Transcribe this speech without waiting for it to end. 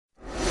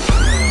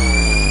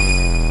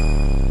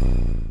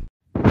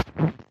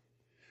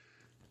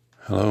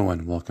Hello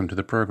and welcome to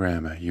the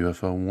program,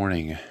 UFO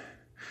Warning.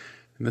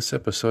 In this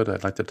episode,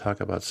 I'd like to talk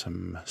about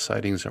some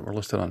sightings that were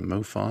listed on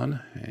MUFON,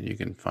 and you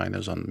can find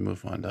those on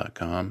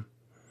MUFON.com.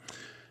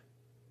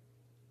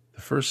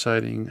 The first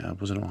sighting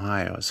was in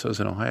Ohio. It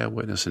says an Ohio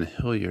witness in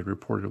Hilliard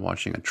reported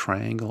watching a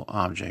triangle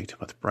object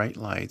with bright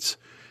lights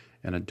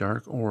and a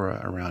dark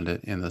aura around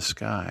it in the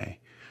sky,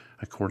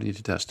 according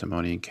to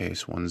testimony in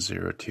case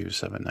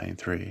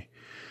 102793.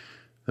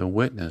 The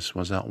witness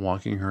was out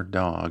walking her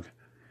dog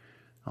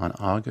on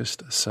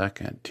August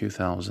 2nd,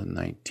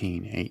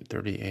 2019,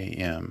 8:30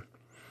 a.m.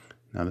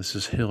 Now, this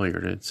is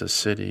Hilliard. It's a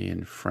city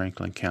in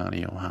Franklin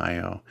County,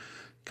 Ohio,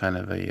 kind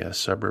of a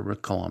suburb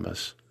of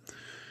Columbus. It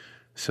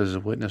says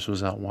the witness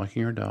was out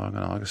walking her dog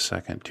on August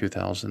 2nd,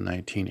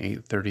 2019,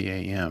 8:30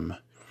 a.m.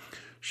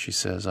 She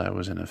says, I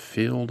was in a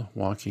field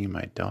walking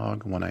my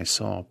dog when I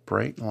saw a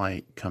bright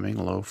light coming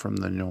low from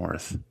the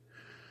north.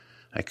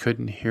 I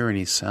couldn't hear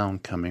any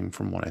sound coming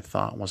from what I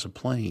thought was a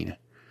plane.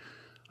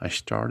 I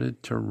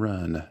started to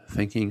run,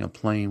 thinking a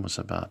plane was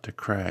about to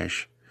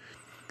crash.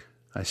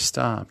 I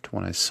stopped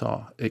when I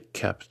saw it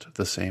kept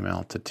the same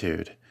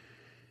altitude.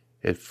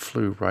 It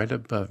flew right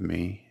above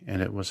me,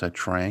 and it was a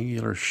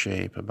triangular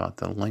shape about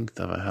the length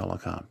of a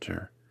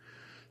helicopter.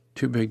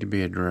 Too big to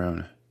be a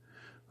drone.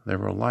 There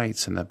were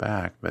lights in the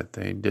back, but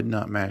they did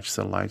not match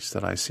the lights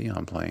that I see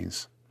on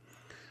planes.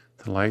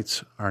 The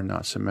lights are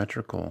not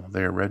symmetrical.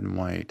 They are red and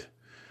white.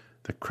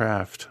 The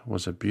craft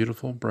was a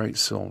beautiful bright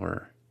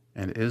silver,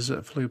 and as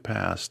it flew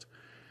past,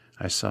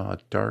 I saw a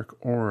dark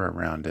aura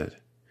around it.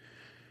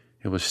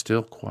 It was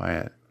still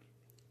quiet.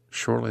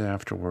 Shortly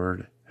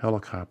afterward,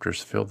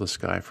 helicopters filled the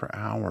sky for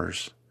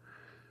hours.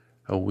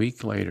 A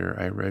week later,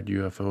 I read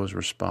UFOs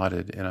were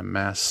spotted in a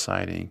mass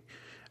sighting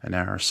an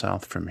hour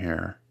south from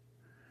here.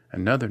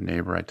 Another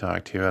neighbor I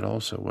talked to had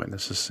also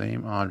witnessed the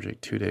same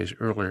object 2 days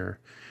earlier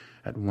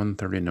at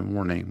 1:30 in the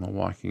morning while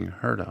walking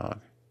her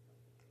dog.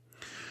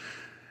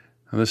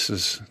 Now, this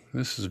is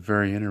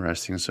very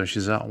interesting. So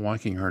she's out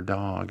walking her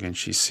dog and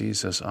she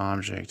sees this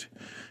object,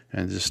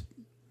 and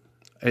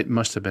it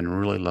must have been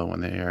really low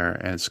in the air,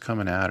 and it's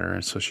coming at her,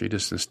 and so she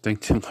just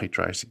instinctively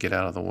tries to get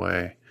out of the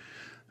way.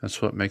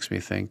 That's what makes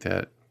me think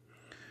that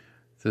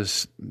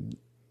this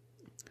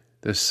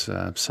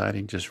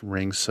sighting just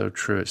rings so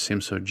true. It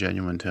seems so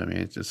genuine to me.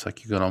 It's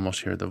like you can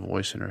almost hear the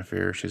voice in her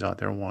fear. She's out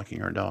there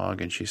walking her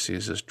dog, and she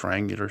sees this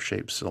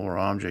triangular-shaped silver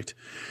object.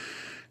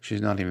 She's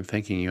not even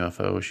thinking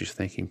UFO. She's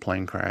thinking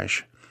plane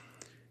crash.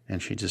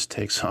 And she just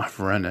takes off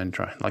running,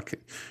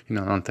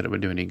 not that it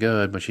would do any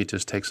good, but she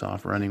just takes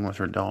off running with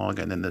her dog,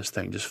 and then this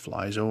thing just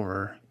flies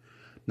over,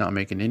 not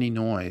making any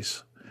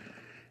noise.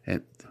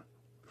 And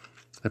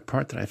the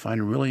part that I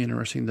find really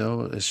interesting,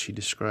 though, is she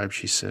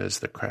says,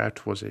 the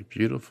craft was a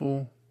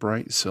beautiful,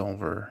 bright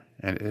silver,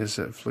 and as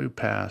it flew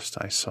past,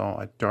 I saw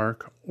a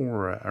dark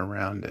aura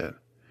around it.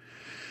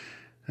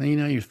 And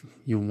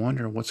you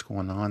wonder what's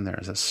going on there.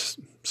 Is this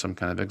some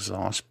kind of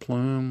exhaust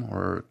plume,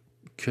 or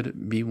could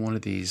it be one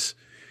of these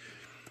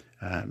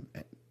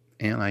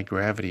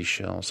anti-gravity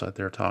shells that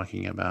they're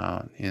talking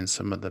about in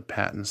some of the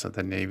patents that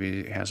the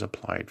Navy has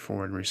applied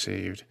for and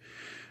received,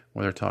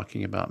 where they're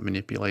talking about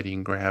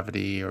manipulating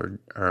gravity or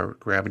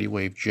gravity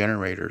wave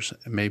generators?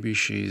 Maybe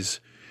she's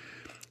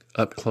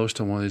up close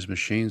to one of these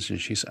machines and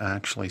she's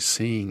actually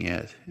seeing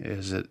it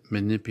as it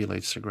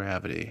manipulates the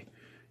gravity,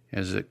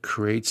 as it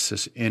creates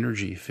this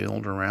energy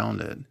field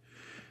around it.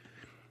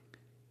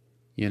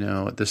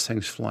 This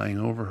thing's flying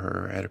over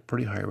her at a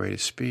pretty high rate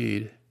of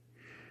speed,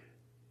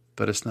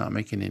 but it's not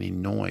making any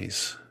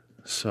noise.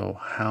 So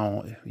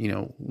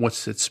what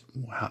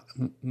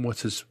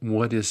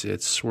is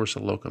its source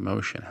of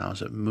locomotion? How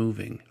is it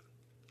moving?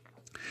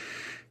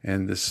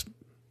 And this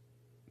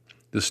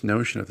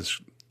notion of this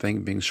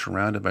thing being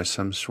surrounded by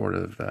some sort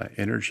of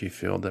energy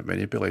field that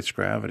manipulates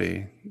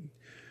gravity,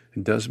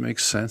 it does make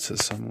sense at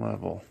some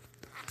level.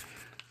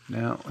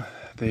 Now,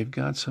 they've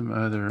got some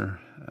other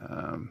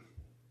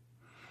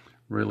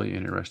really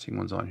interesting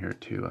ones on here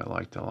too. I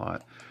liked a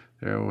lot.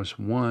 There was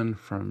one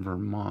from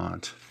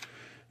Vermont,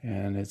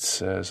 and it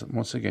says,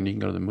 once again, you can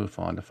go to the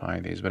MUFON to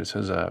find these, but it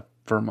says a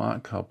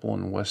Vermont couple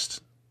in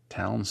West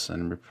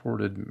Townsend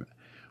reported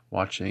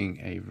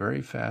watching a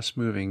very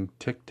fast-moving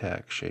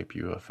tic-tac-shaped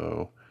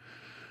UFO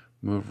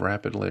move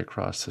rapidly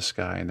across the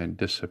sky and then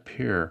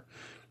disappear.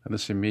 And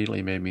this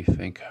immediately made me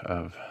think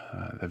of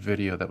the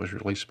video that was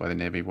released by the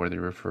Navy where they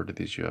referred to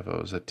these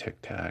UFOs, the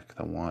Tic-Tac,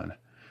 the one.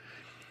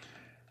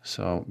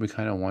 So we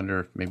kind of wonder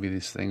if maybe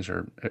these things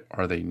are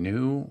they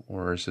new,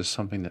 or is this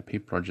something that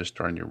people are just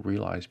starting to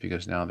realize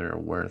because now they're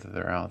aware that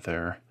they're out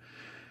there?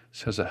 It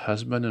says a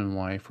husband and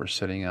wife were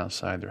sitting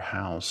outside their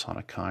house on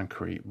a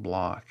concrete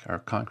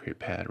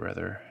pad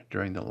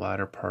during the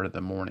latter part of the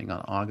morning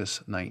on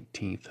August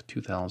 19th,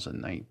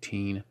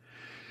 2019,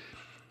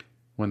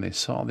 when they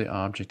saw the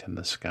object in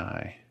the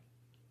sky.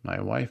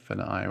 My wife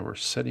and I were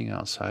sitting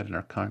outside in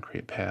our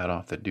concrete pad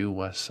off the due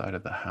west side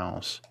of the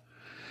house.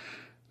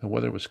 The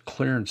weather was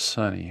clear and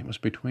sunny. It was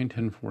between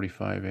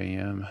 10:45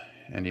 a.m.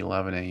 and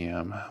 11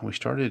 a.m. We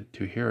started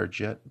to hear a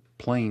jet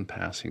plane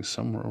passing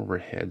somewhere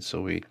overhead,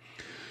 so we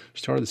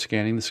Started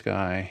scanning the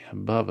sky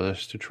above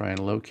us to try and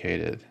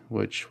locate it,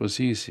 which was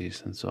easy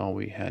since all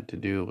we had to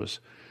do was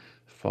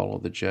follow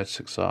the jet's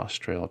exhaust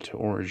trail to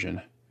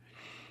origin.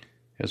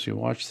 As we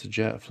watched the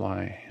jet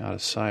fly out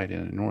of sight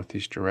in a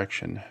northeast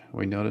direction,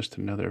 we noticed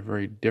another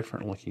very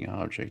different looking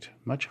object,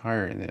 much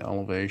higher in the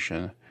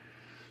elevation,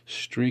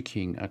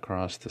 streaking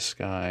across the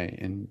sky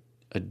in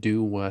a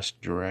due west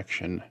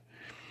direction.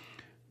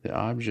 The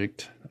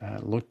object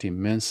looked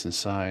immense in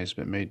size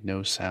but made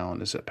no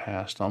sound as it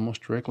passed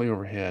almost directly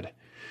overhead.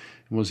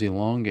 It was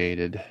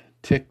elongated,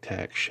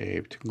 tic-tac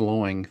shaped,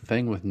 glowing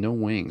thing with no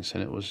wings,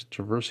 and it was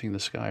traversing the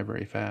sky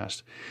very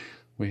fast.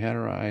 We had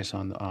our eyes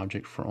on the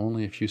object for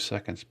only a few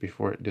seconds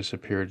before it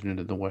disappeared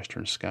into the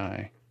western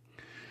sky.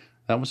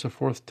 That was the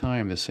fourth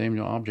time the same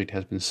object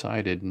has been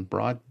sighted in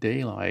broad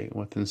daylight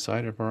within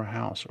sight of our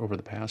house over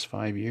the past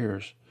 5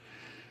 years.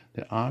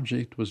 The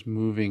object was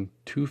moving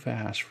too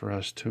fast for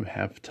us to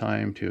have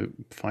time to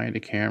find a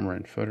camera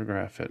and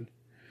photograph it.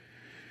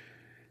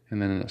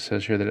 And then it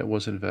says here that it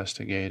was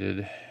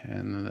investigated,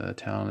 and the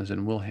town is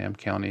in Wilbraham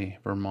County,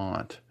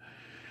 Vermont.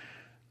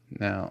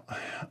 Now,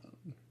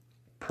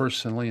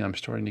 personally, I'm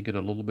starting to get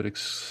a little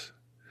bit,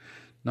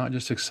 not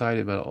just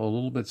excited, but a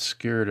little bit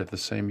scared at the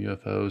same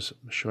UFOs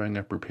showing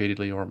up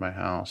repeatedly over my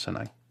house. And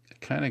I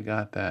kind of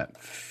got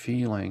that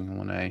feeling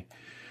when I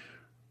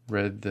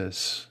read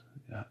this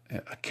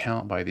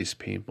account by these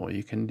people.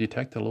 You can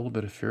detect a little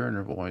bit of fear in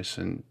their voice,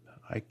 and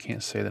I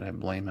can't say that I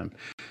blame him.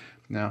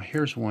 Now,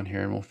 here's one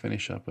here, and we'll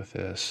finish up with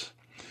this.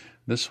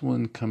 This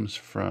one comes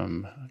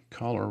from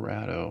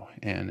Colorado,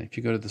 and if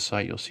you go to the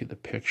site, you'll see the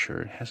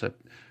picture. It has a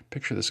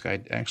picture this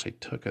guy actually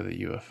took of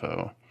the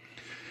UFO,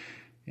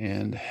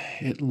 and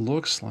it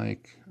looks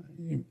like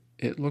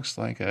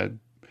a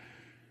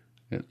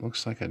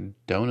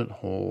donut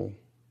hole,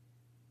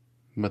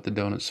 but the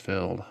donut's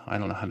filled. I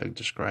don't know how to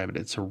describe it.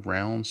 It's a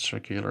round,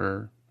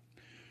 circular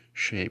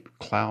shaped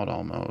cloud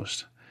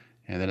almost.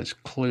 And then it's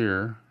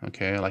clear,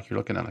 okay, like you're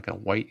looking at like a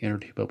white inner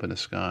tube up in the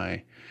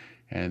sky.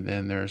 And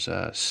then there's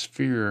a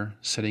sphere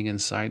sitting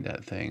inside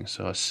that thing.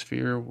 So a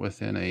sphere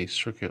within a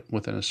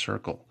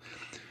circle.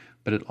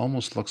 But it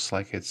almost looks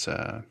like it's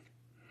like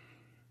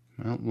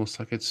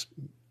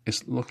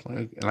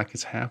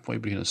it's halfway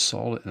between a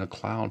solid and a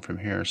cloud from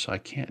here. So I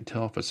can't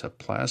tell if it's a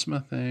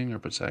plasma thing or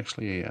if it's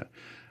actually a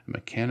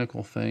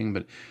mechanical thing,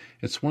 but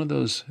it's one of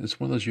those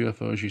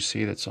UFOs you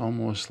see that's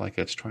almost like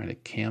it's trying to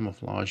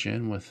camouflage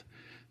in with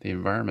the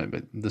environment.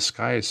 But the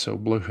sky is so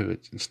blue,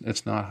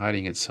 it's not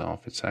hiding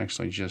itself. It's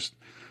actually just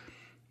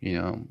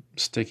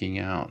sticking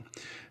out.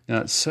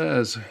 Now it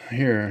says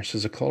here,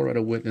 a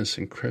Colorado witness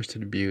in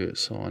Crested Butte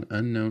saw an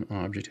unknown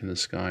object in the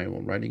sky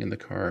while riding in the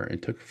car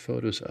and took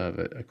photos of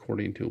it,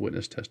 according to a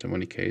witness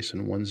testimony case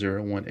in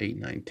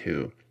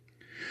 101892.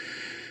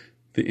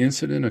 The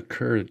incident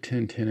occurred at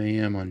 10:10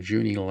 a.m. on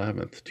June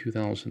 11th,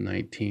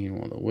 2019,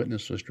 while the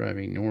witness was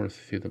driving north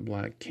through the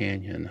Black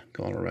Canyon,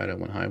 Colorado,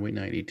 on Highway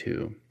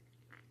 92.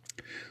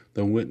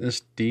 The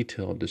witness'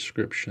 detailed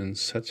description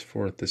sets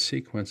forth the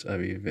sequence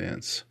of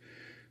events.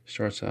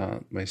 Starts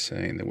out by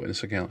saying, the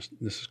witness account,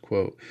 this is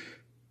quote,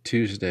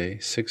 Tuesday,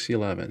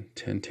 6/11,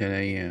 10:10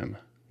 a.m.,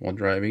 while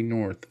driving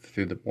north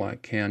through the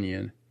Black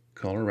Canyon,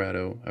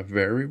 Colorado, a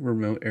very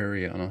remote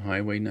area on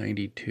Highway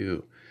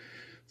 92,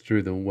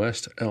 through the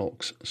West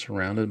Elks,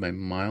 surrounded by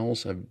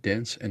miles of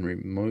dense and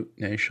remote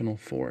national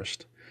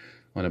forest.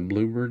 On a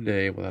bluebird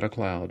day without a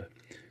cloud,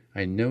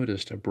 I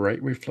noticed a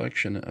bright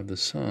reflection of the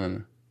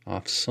sun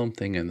off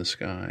something in the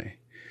sky.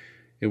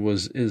 It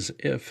was as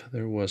if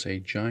there was a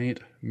giant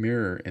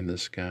mirror in the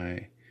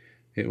sky.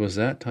 It was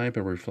that type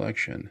of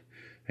reflection.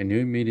 I knew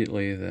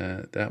immediately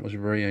that was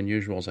very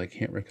unusual, as I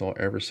can't recall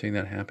ever seeing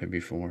that happen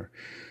before.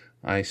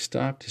 I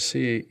stopped to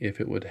see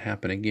if it would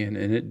happen again,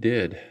 and it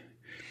did.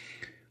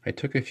 I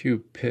took a few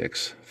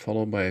pics,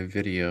 followed by a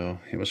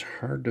video. It was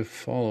hard to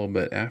follow,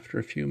 but after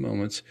a few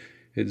moments,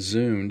 it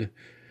zoomed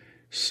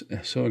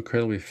so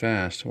incredibly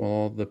fast.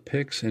 While the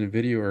pics and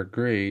video are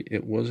great,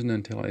 it wasn't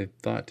until I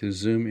thought to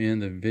zoom in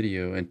the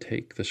video and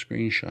take the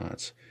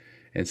screenshots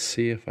and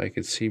see if I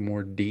could see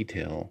more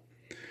detail.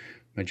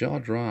 My jaw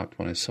dropped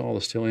when I saw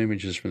the still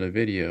images from the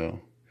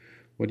video.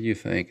 What do you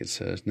think? It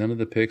says, none of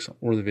the pics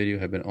or the video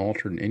have been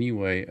altered in any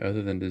way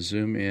other than to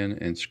zoom in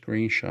and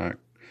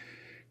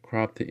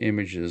crop the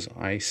images.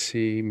 I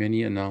see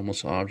many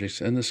anomalous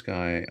objects in the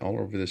sky all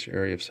over this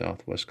area of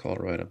southwest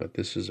Colorado, but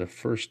this is the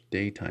first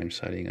daytime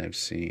sighting I've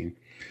seen.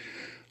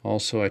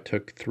 Also, I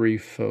took 3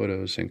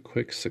 photos in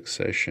quick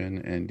succession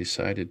and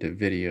decided to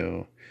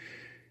video.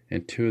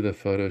 In 2 of the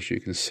photos, you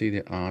can see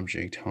the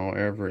object.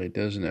 However, it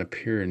doesn't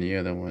appear in the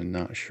other one.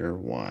 Not sure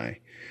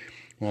why.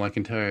 Well, I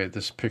can tell you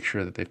this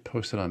picture that they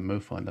posted on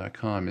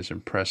MUFON.com is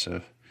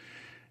impressive.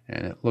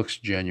 And it looks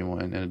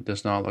genuine, and it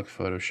does not look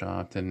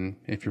photoshopped. And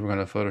if you were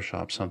going to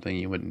Photoshop something,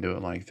 you wouldn't do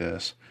it like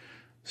this.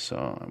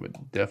 So I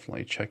would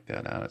definitely check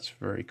that out. It's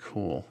very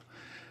cool.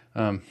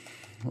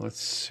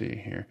 Let's see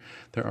here.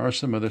 There are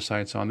some other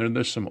sites on there.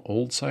 There's some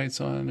old sites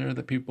on there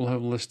that people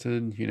have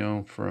listed,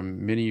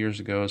 from many years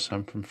ago,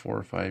 some from 4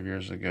 or 5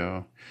 years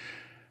ago.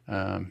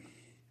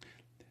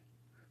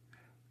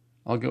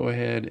 I'll go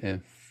ahead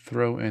and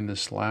throw in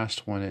this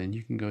last one, and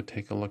you can go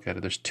take a look at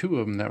it. There's two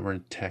of them that were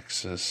in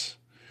Texas.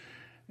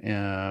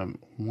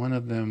 One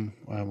of them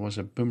was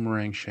a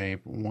boomerang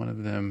shape, one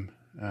of them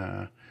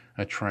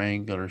a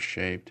triangular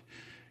shaped,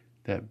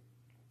 that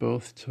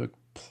both took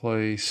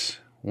place,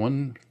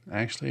 one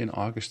actually in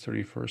August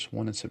 31st,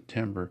 one in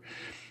September.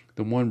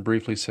 The one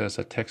briefly says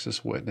a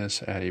Texas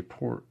witness at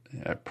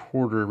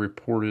Porter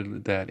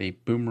reported that a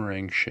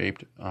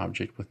boomerang-shaped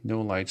object with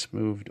no lights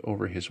moved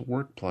over his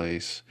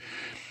workplace.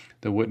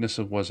 The witness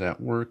was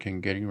at work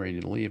and getting ready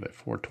to leave at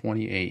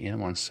 4:20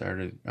 a.m. on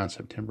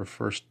September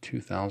 1st,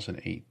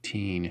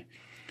 2018.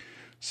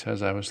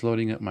 Says, I was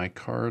loading up my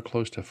car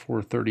close to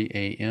 4:30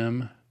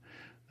 a.m.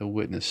 The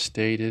witness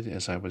stated,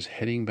 as I was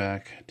heading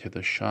back to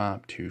the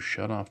shop to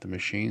shut off the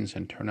machines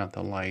and turn out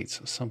the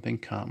lights, something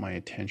caught my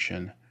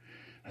attention.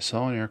 I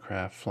saw an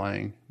aircraft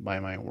flying by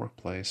my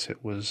workplace.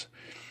 It was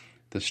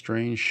the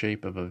strange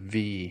shape of a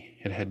V.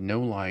 It had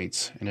no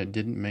lights, and it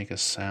didn't make a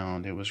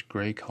sound. It was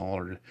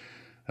gray-colored,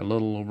 a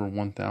little over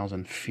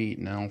 1,000 feet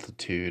in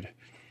altitude.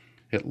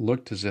 It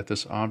looked as if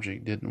this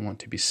object didn't want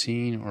to be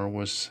seen or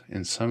was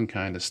in some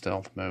kind of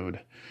stealth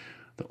mode.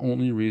 The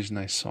only reason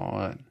I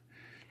saw it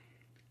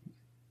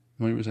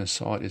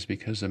is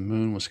because the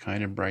moon was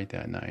kind of bright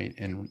that night,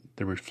 and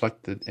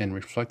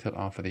reflected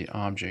off of the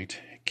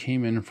object. It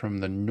came in from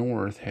the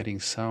north, heading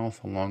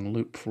south along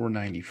Loop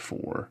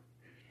 494.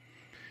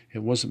 It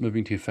wasn't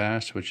moving too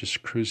fast, it was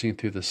just cruising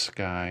through the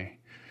sky.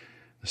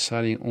 The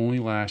sighting only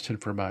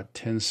lasted for about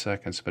 10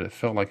 seconds, but it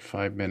felt like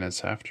 5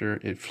 minutes.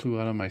 After it flew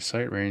out of my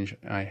sight range,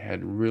 I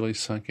had really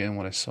sunk in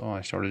what I saw.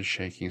 I started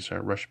shaking, so I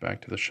rushed back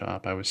to the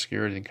shop. I was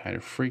scared and kind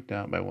of freaked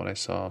out by what I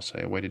saw, so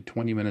I waited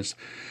 20 minutes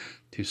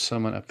to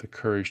summon up the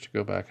courage to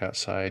go back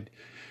outside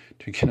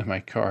to get in my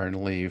car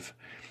and leave.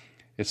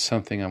 It's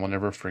something I will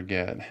never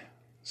forget.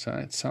 So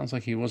it sounds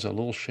like he was a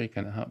little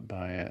shaken up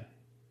by it.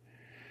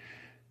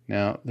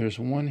 Now, there's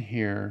one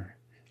here,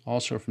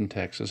 also from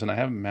Texas, and I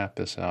haven't mapped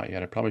this out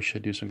yet. I probably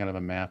should do some kind of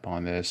a map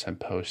on this and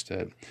post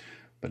it.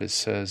 But it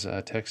says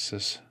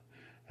Texas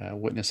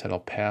witness at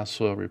El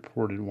Paso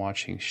reported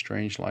watching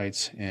strange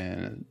lights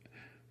in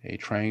a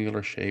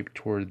triangular shape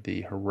toward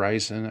the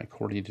horizon.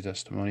 According to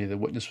testimony, the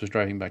witness was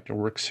driving back to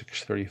work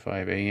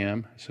 6:35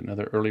 a.m. It's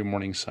another early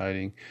morning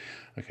sighting.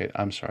 Okay,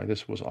 I'm sorry,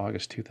 this was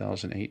August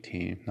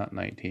 2018, not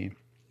 19.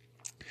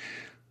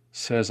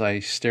 Says, I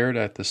stared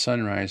at the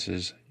sunrise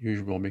as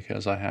usual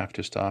because I have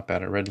to stop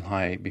at a red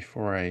light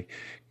before I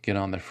get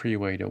on the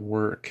freeway to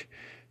work.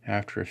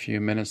 After a few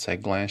minutes, I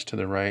glanced to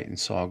the right and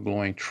saw a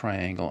glowing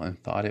triangle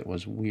and thought it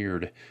was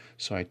weird,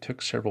 so I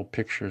took several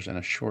pictures and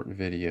a short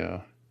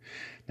video.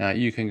 Now,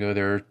 you can go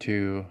there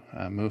to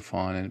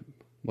MUFON and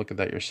look at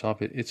that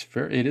yourself. It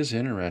is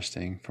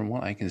interesting. From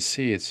what I can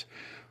see, it's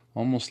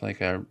almost like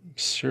a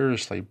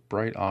seriously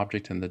bright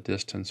object in the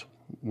distance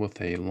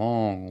with a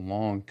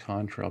long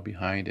contrail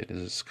behind it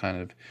as it's kind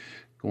of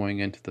going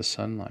into the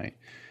sunlight.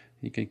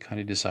 You can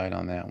kind of decide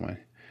on that one.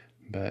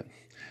 But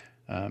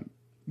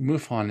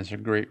MUFON is a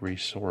great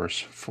resource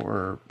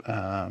for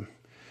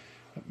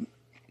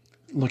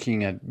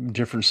looking at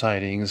different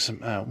sightings,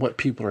 what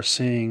people are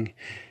seeing,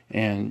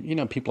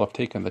 and people have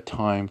taken the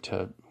time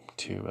to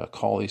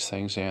call these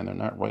things in. They're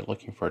not really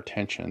looking for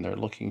attention; they're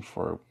looking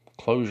for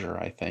closure,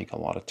 I think, a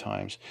lot of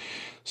times.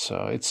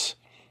 So it's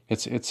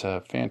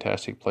a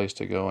fantastic place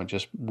to go and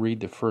just read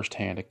the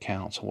first-hand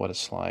accounts of what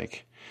it's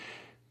like.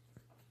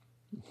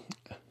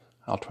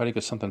 I'll try to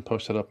get something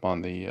posted up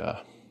on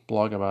the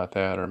blog about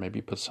that, or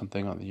maybe put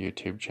something on the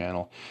YouTube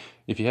channel.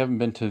 If you haven't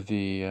been to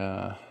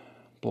the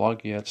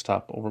blog yet,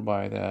 stop over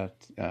by that,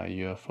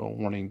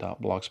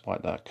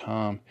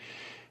 ufowarning.blogspot.com,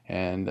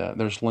 and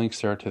there's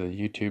links there to the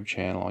YouTube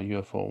channel,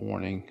 UFO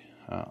Warning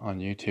on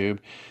YouTube.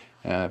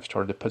 I've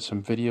started to put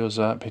some videos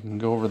up. You can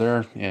go over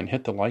there and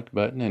hit the like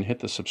button and hit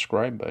the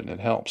subscribe button. It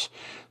helps.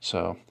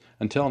 So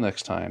until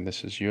next time,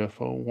 this is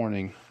UFO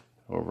Warning,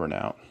 over and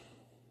out.